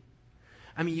to me?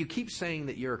 I mean, you keep saying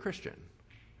that you're a Christian.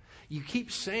 You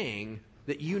keep saying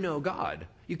that you know God.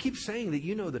 You keep saying that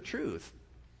you know the truth.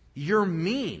 You're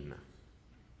mean.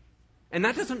 And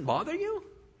that doesn't bother you?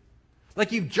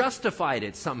 Like you've justified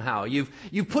it somehow. You've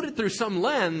put it through some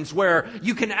lens where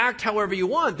you can act however you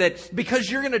want. That because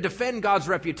you're going to defend God's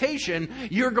reputation,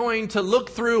 you're going to look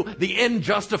through the end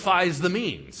justifies the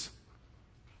means.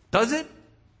 Does it?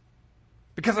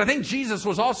 Because I think Jesus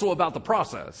was also about the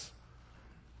process.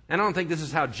 And I don't think this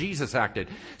is how Jesus acted.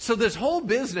 So this whole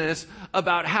business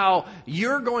about how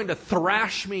you're going to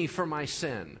thrash me for my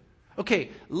sin. Okay,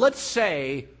 let's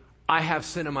say I have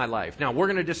sin in my life. Now, we're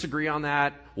going to disagree on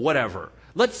that, whatever.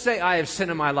 Let's say I have sin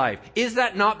in my life. Is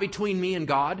that not between me and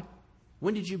God?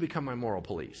 When did you become my moral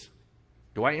police?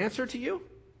 Do I answer to you?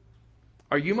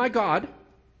 Are you my God?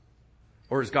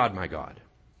 Or is God my God?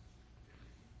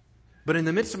 But in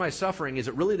the midst of my suffering, is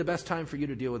it really the best time for you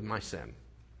to deal with my sin?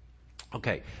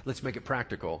 Okay, let's make it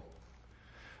practical.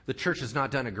 The church has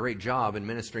not done a great job in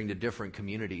ministering to different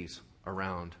communities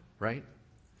around, right?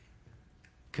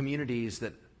 Communities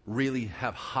that really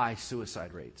have high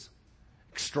suicide rates.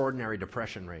 extraordinary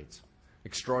depression rates,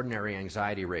 extraordinary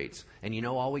anxiety rates. And you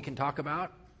know all we can talk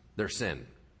about? Their sin.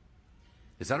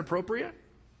 Is that appropriate?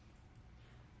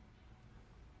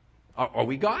 Are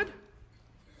we God?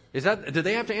 Do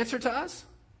they have to answer to us?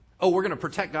 Oh, we're going to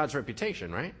protect God's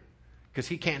reputation, right? Because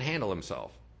he can't handle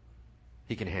himself.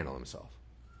 He can handle himself.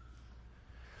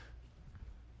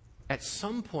 At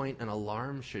some point, an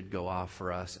alarm should go off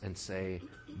for us and say,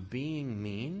 being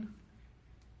mean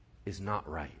is not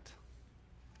right.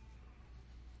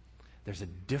 There's a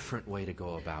different way to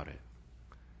go about it.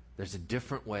 There's a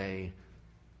different way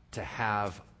to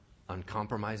have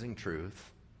uncompromising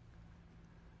truth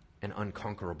and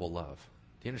unconquerable love.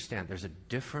 Do you understand? There's a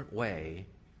different way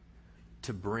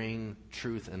to bring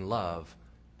truth and love.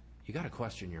 You got to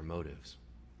question your motives.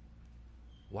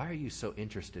 Why are you so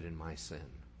interested in my sin?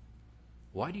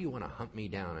 Why do you want to hunt me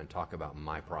down and talk about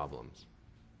my problems?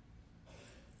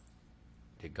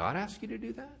 Did God ask you to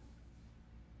do that?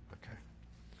 Okay.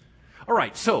 All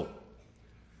right, so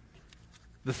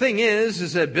the thing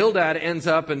is that Bildad ends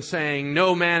up and saying,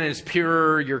 no man is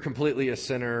pure, you're completely a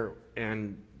sinner.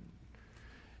 And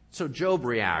so Job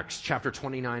reacts, chapter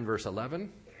 29, verse 11.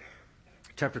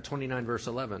 Chapter 29, verse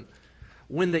 11.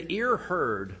 When the ear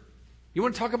heard, you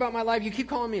want to talk about my life? You keep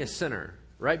calling me a sinner.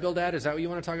 Right, Bildad? Is that what you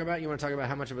want to talk about? You want to talk about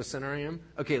how much of a sinner I am?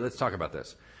 Okay, let's talk about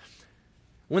this.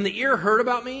 When the ear heard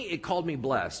about me, it called me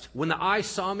blessed. When the eye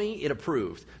saw me, it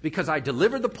approved. Because I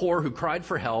delivered the poor who cried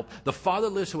for help, the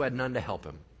fatherless who had none to help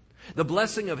him. The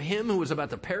blessing of him who was about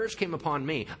to perish came upon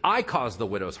me. I caused the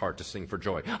widow's heart to sing for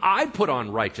joy. I put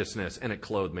on righteousness, and it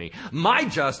clothed me. My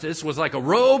justice was like a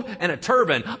robe and a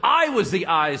turban. I was the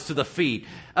eyes to the feet,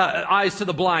 eyes to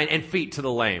the blind, and feet to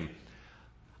the lame.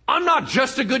 I'm not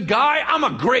just a good guy, I'm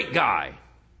a great guy.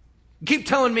 You keep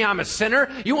telling me I'm a sinner.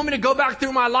 You want me to go back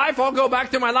through my life? I'll go back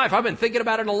through my life. I've been thinking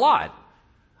about it a lot.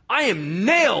 I am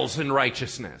nails in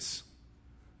righteousness.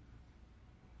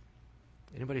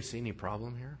 Anybody see any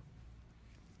problem here?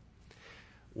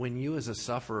 When you as a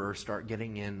sufferer start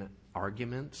getting in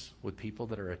arguments with people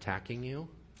that are attacking you,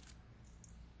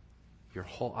 your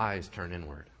whole eyes turn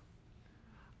inward.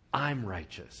 I'm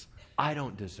righteous. I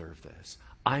don't deserve this.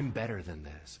 I'm better than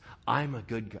this. I'm a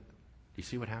good guy. Do you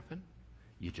see what happened?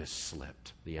 You just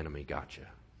slipped. The enemy got you.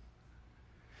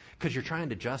 Because you're trying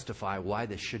to justify why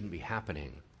this shouldn't be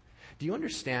happening. Do you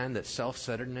understand that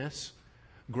self-centeredness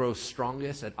grows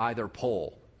strongest at either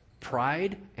pole?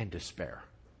 Pride and despair.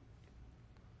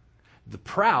 The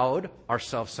proud are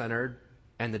self-centered,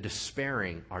 and the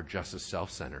despairing are just as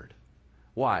self-centered.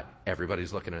 Why?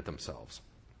 Everybody's looking at themselves.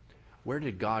 Where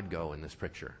did God go in this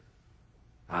picture?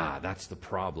 That's the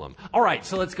problem. All right,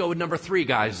 so let's go with number 3,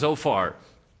 guys, Zophar.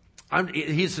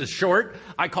 He's short.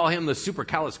 I call him the super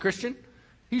callous Christian.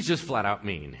 He's just flat out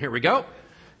mean. Here we go.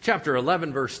 Chapter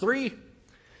 11, verse 3.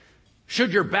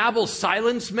 Should your babble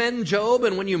silence men, Job,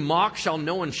 and when you mock, shall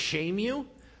no one shame you?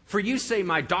 For you say,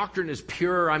 my doctrine is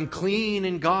pure, I'm clean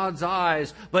in God's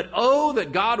eyes. But oh,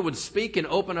 that God would speak and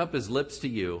open up his lips to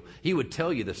you. He would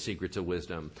tell you the secrets of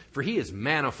wisdom, for he is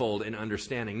manifold in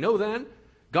understanding. Know then,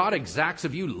 God exacts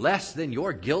of you less than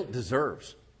your guilt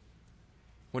deserves.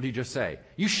 What did he just say?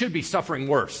 You should be suffering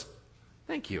worse.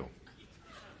 Thank you.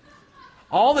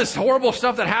 All this horrible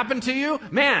stuff that happened to you,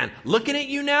 man, looking at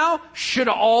you now, should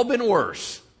have all been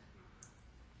worse.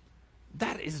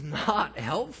 That is not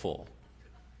helpful,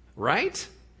 right?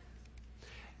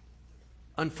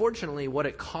 Unfortunately, what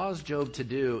it caused Job to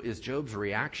do is Job's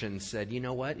reaction said, you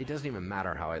know what? It doesn't even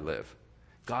matter how I live.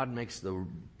 God makes the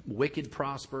wicked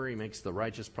prosper. He makes the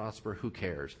righteous prosper. Who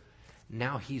cares?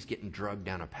 Now he's getting drugged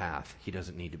down a path he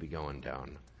doesn't need to be going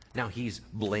down. Now he's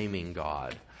blaming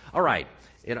God. All right.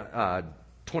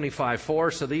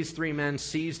 25:4. So these 3 men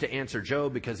ceased to answer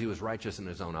Job because he was righteous in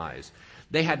his own eyes.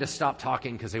 They had to stop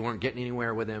talking because they weren't getting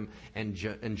anywhere with him, and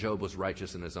Job was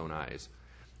righteous in his own eyes.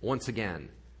 Once again,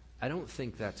 I don't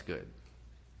think that's good.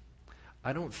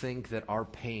 I don't think that our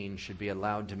pain should be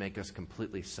allowed to make us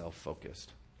completely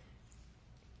self-focused.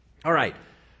 All right.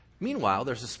 Meanwhile,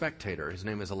 there's a spectator. His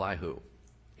name is Elihu.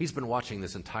 He's been watching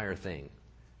this entire thing.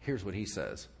 Here's what he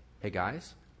says. Hey,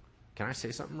 guys, can I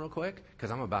say something real quick? Because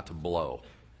I'm about to blow.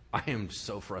 I am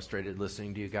so frustrated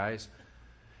listening to you guys.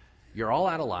 You're all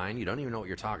out of line. You don't even know what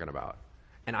you're talking about.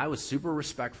 And I was super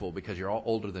respectful because you're all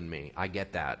older than me. I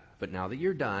get that. But now that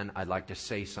you're done, I'd like to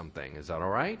say something. Is that all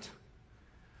right?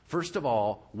 First of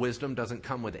all, wisdom doesn't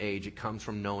come with age. It comes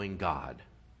from knowing God.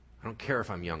 I don't care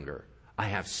if I'm younger. I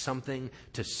have something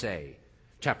to say.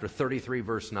 Chapter 33,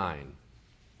 verse 9.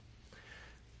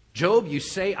 Job, you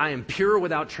say, I am pure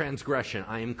without transgression.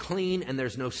 I am clean and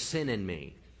there's no sin in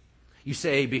me. You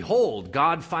say, behold,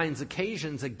 God finds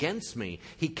occasions against me.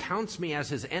 He counts me as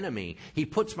his enemy. He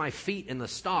puts my feet in the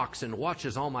stocks and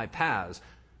watches all my paths.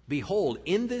 Behold,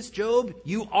 in this, Job,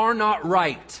 you are not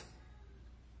right.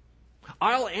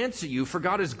 I'll answer you, for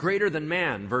God is greater than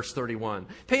man. Verse 31.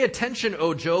 Pay attention,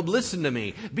 O Job, listen to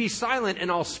me. Be silent and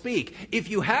I'll speak. If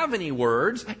you have any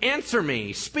words, answer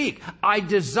me. Speak. I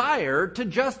desire to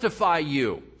justify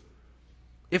you.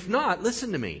 If not,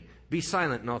 listen to me. Be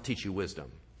silent and I'll teach you wisdom.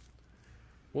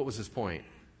 What was his point?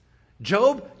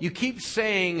 Job, you keep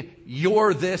saying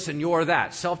you're this and you're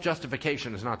that.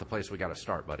 Self-justification is not the place we got to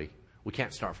start, buddy. We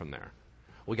can't start from there.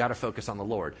 We got to focus on the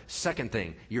Lord. Second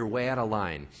thing, you're way out of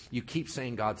line. You keep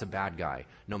saying God's a bad guy.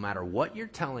 No matter what you're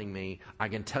telling me, I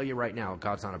can tell you right now,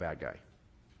 God's not a bad guy.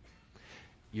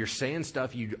 You're saying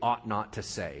stuff you ought not to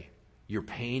say. Your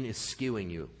pain is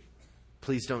skewing you.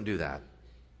 Please don't do that.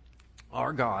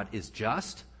 Our God is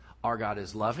just. Our God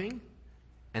is loving.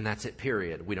 And that's it,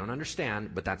 period. We don't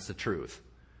understand, but that's the truth.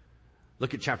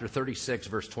 Look at chapter 36,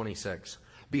 verse 26.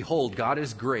 Behold, God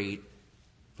is great,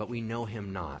 but we know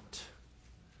him not.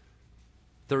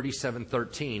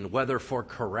 37:13, whether for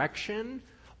correction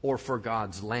or for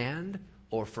God's land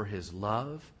or for his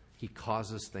love, he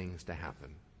causes things to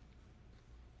happen.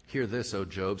 Hear this, O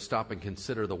Job, stop and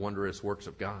consider the wondrous works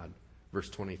of God. Verse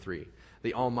 23,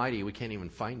 the Almighty, we can't even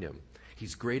find him.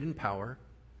 He's great in power,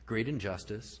 great in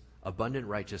justice, abundant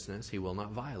righteousness, he will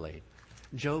not violate.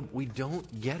 Job, we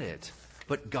don't get it,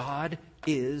 but God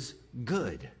is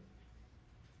good.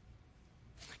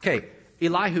 Okay,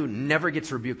 Elihu never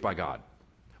gets rebuked by God.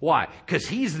 Why? Because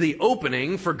he's the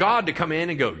opening for God to come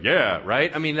in and go, yeah,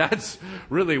 right? I mean, that's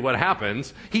really what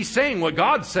happens. He's saying what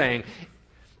God's saying.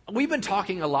 We've been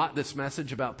talking a lot this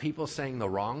message about people saying the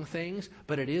wrong things,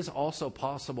 but it is also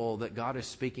possible that God is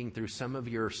speaking through some of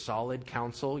your solid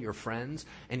counsel, your friends,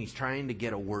 and he's trying to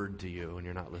get a word to you and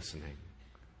you're not listening.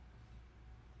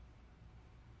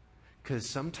 Because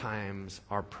sometimes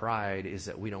our pride is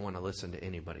that we don't want to listen to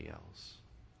anybody else.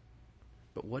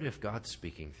 But what if God's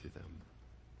speaking through them?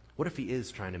 What if he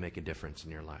is trying to make a difference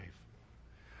in your life?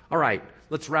 All right,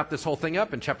 let's wrap this whole thing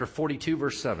up in chapter 42,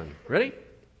 verse 7. Ready?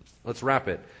 Let's wrap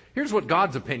it. Here's what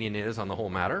God's opinion is on the whole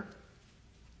matter.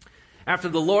 After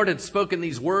the Lord had spoken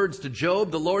these words to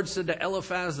Job, the Lord said to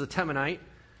Eliphaz the Temanite,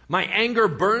 my anger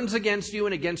burns against you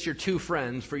and against your two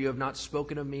friends, for you have not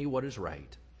spoken of me what is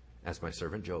right, as my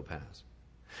servant Job has.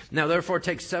 Now therefore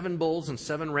take 7 bulls and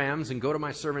 7 rams and go to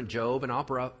my servant Job and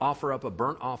offer up a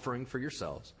burnt offering for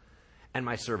yourselves. And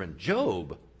my servant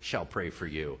Job shall pray for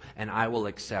you, and I will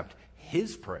accept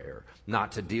his prayer,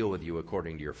 not to deal with you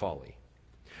according to your folly.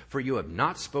 For you have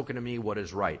not spoken to me what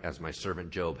is right, as my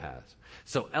servant Job has.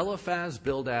 So Eliphaz,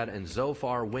 Bildad, and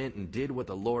Zophar went and did what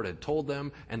the Lord had told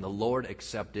them, and the Lord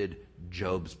accepted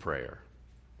Job's prayer.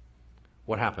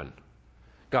 What happened?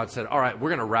 God said, all right, we're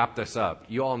going to wrap this up.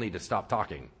 You all need to stop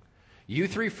talking. You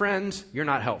 3 friends, you're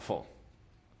not helpful.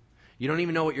 You don't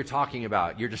even know what you're talking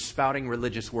about. You're just spouting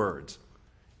religious words.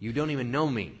 You don't even know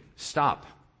me. Stop.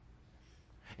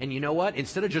 And you know what?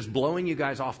 Instead of just blowing you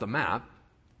guys off the map,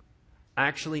 I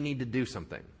actually need to do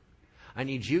something. I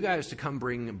need you guys to come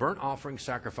bring a burnt offering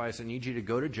sacrifice. I need you to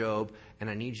go to Job, and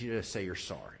I need you to say you're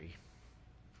sorry.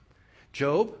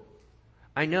 Job,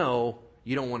 I know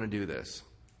you don't want to do this,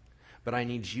 but I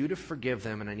need you to forgive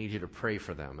them, and I need you to pray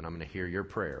for them, and I'm going to hear your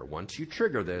prayer. Once you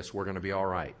trigger this, we're going to be all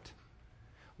right.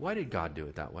 Why did God do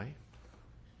it that way?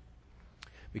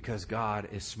 Because God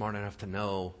is smart enough to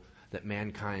know that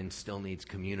mankind still needs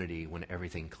community when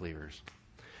everything clears.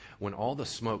 When all the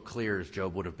smoke clears,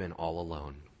 Job would have been all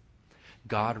alone.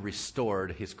 God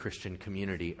restored his Christian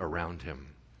community around him.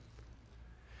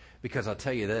 Because I'll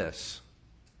tell you this,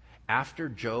 after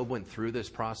Job went through this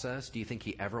process, do you think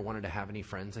he ever wanted to have any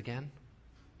friends again?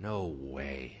 No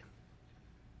way.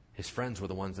 His friends were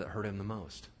the ones that hurt him the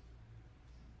most.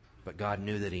 But God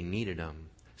knew that he needed them,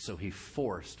 so he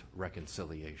forced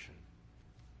reconciliation.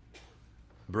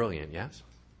 Brilliant, yes?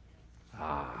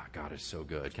 God is so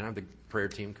good. Can I have the prayer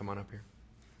team come on up here?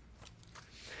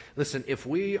 Listen, if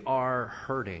we are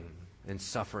hurting and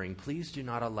suffering, please do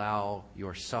not allow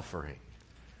your suffering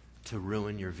to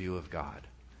ruin your view of God.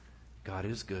 God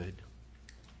is good.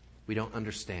 We don't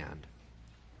understand.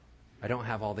 I don't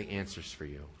have all the answers for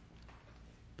you.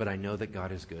 But I know that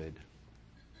God is good.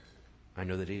 I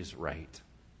know that he is right.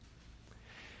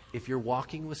 If you're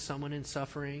walking with someone in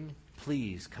suffering,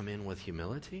 please come in with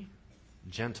humility,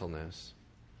 gentleness,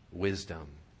 wisdom,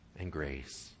 and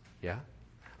grace. Yeah?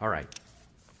 All right.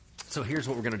 So here's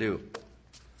what we're going to do.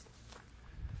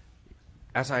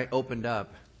 As I opened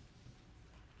up,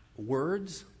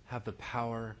 words have the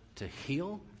power to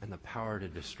heal and the power to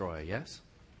destroy, yes?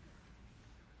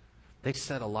 They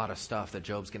said a lot of stuff that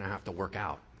Job's going to have to work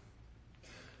out.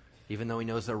 Even though he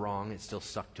knows they're wrong, it still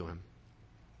stuck to him.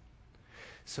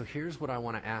 So here's what I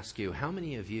want to ask you. How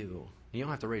many of you, you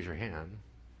don't have to raise your hand,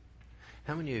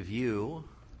 how many of you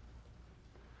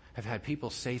have had people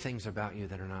say things about you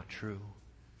that are not true?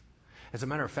 As a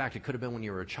matter of fact, it could have been when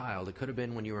you were a child. It could have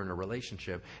been when you were in a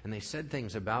relationship, and they said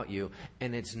things about you,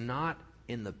 and it's not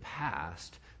in the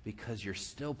past because you're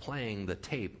still playing the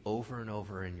tape over and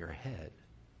over in your head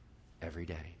every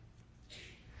day.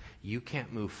 You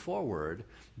can't move forward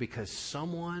because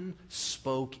someone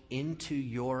spoke into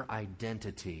your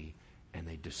identity and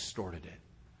they distorted it.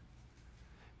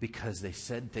 Because they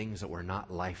said things that were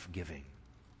not life-giving.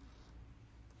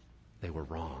 They were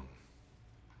wrong.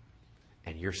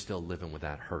 And you're still living with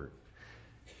that hurt.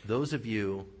 Those of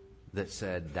you that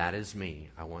said, that is me,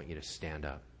 I want you to stand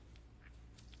up.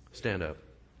 Stand up.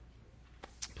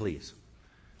 Please.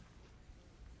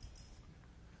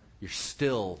 You're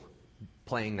still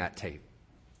playing that tape.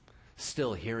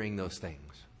 Still hearing those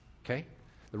things. Okay?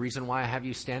 The reason why I have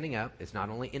you standing up is not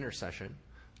only intercession,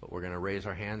 but we're going to raise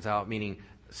our hands out, meaning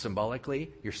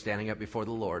symbolically, you're standing up before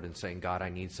the Lord and saying, God, I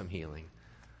need some healing.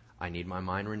 I need my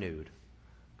mind renewed.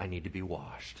 I need to be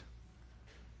washed.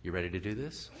 You ready to do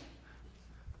this?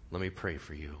 Let me pray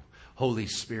for you. Holy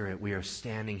Spirit, we are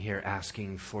standing here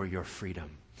asking for your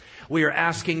freedom. We are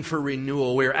asking for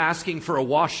renewal. We are asking for a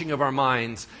washing of our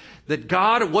minds. That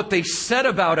God, what they said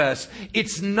about us,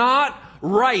 it's not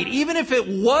right. Even if it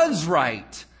was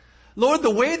right. Lord,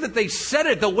 the way that they said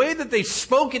it, the way that they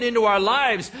spoke it into our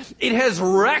lives, it has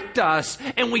wrecked us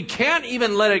and we can't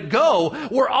even let it go.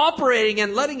 We're operating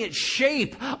and letting it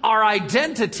shape our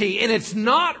identity and it's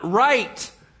not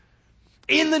right.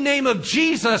 In the name of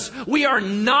Jesus, we are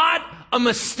not a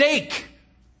mistake.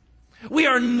 We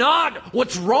are not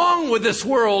what's wrong with this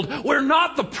world. We're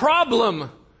not the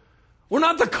problem. We're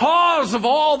not the cause of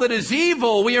all that is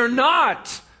evil. We are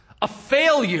not a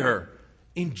failure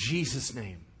in Jesus'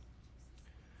 name.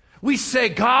 We say,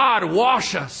 God,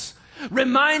 wash us.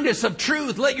 Remind us of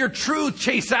truth. Let your truth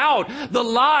chase out the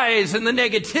lies and the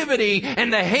negativity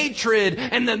and the hatred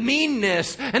and the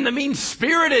meanness and the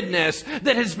mean-spiritedness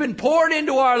that has been poured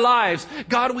into our lives.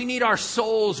 God, we need our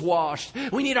souls washed.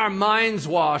 We need our minds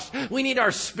washed. We need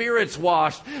our spirits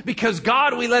washed because,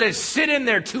 God, we let it sit in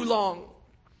there too long.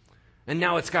 And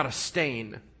now it's got a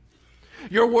stain.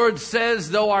 Your word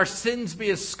says, though our sins be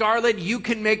as scarlet, you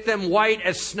can make them white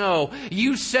as snow.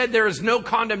 You said there is no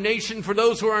condemnation for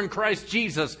those who are in Christ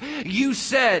Jesus. You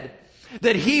said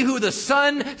that he who the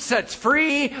Son sets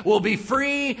free will be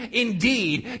free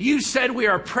indeed. You said we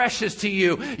are precious to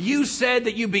you. You said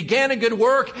that you began a good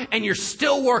work and you're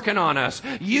still working on us.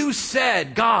 You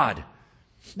said, God,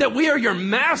 that we are your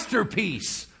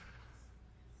masterpiece.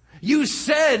 You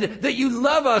said that you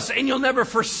love us and you'll never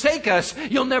forsake us.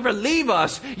 You'll never leave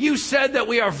us. You said that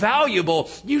we are valuable.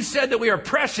 You said that we are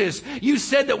precious. You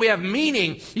said that we have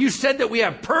meaning. You said that we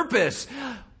have purpose.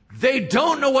 They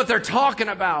don't know what they're talking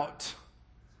about.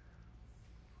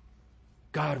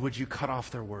 God, would you cut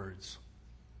off their words?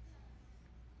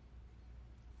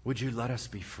 Would you let us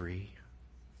be free?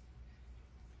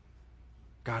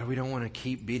 God, we don't want to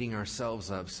keep beating ourselves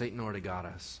up. Satan already got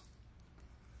us.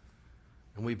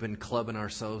 And we've been clubbing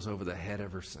ourselves over the head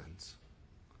ever since.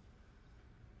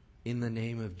 In the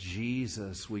name of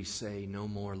Jesus, we say no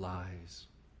more lies.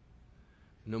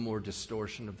 No more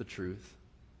distortion of the truth.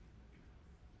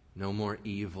 No more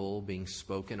evil being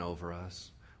spoken over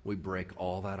us. We break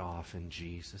all that off in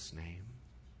Jesus' name.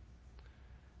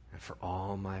 And for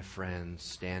all my friends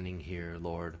standing here,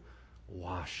 Lord,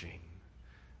 washing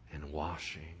and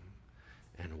washing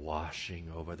and washing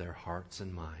over their hearts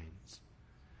and minds.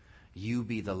 You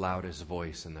be the loudest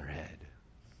voice in their head.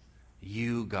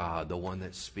 You, God, the one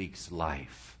that speaks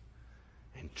life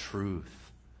and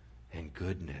truth and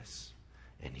goodness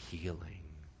and healing.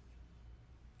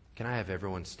 Can I have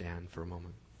everyone stand for a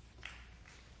moment?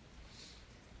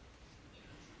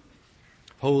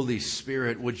 Holy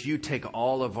Spirit, would you take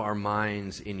all of our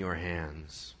minds in your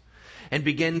hands and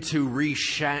begin to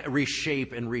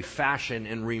reshape and refashion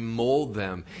and remold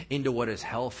them into what is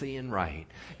healthy and right.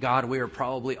 God, we are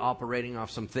probably operating off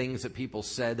some things that people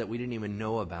said that we didn't even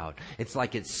know about. It's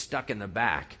like it's stuck in the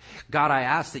back. God, I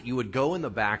ask that you would go in the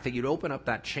back, that you'd open up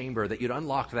that chamber, that you'd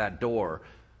unlock that door,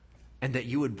 and that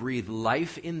you would breathe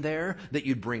life in there, that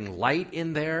you'd bring light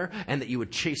in there, and that you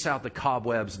would chase out the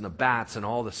cobwebs and the bats and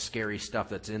all the scary stuff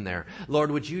that's in there.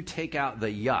 Lord, would you take out the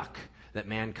yuck that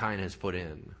mankind has put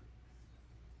in?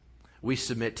 We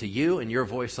submit to you and your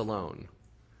voice alone.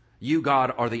 You,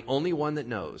 God, are the only one that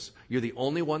knows. You're the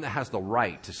only one that has the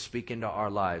right to speak into our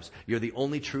lives. You're the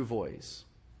only true voice.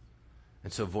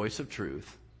 And so, voice of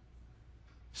truth,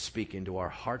 speak into our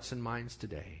hearts and minds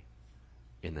today.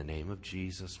 In the name of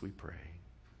Jesus we pray.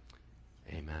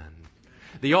 Amen.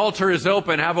 The altar is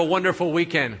open. Have a wonderful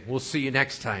weekend. We'll see you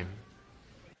next time.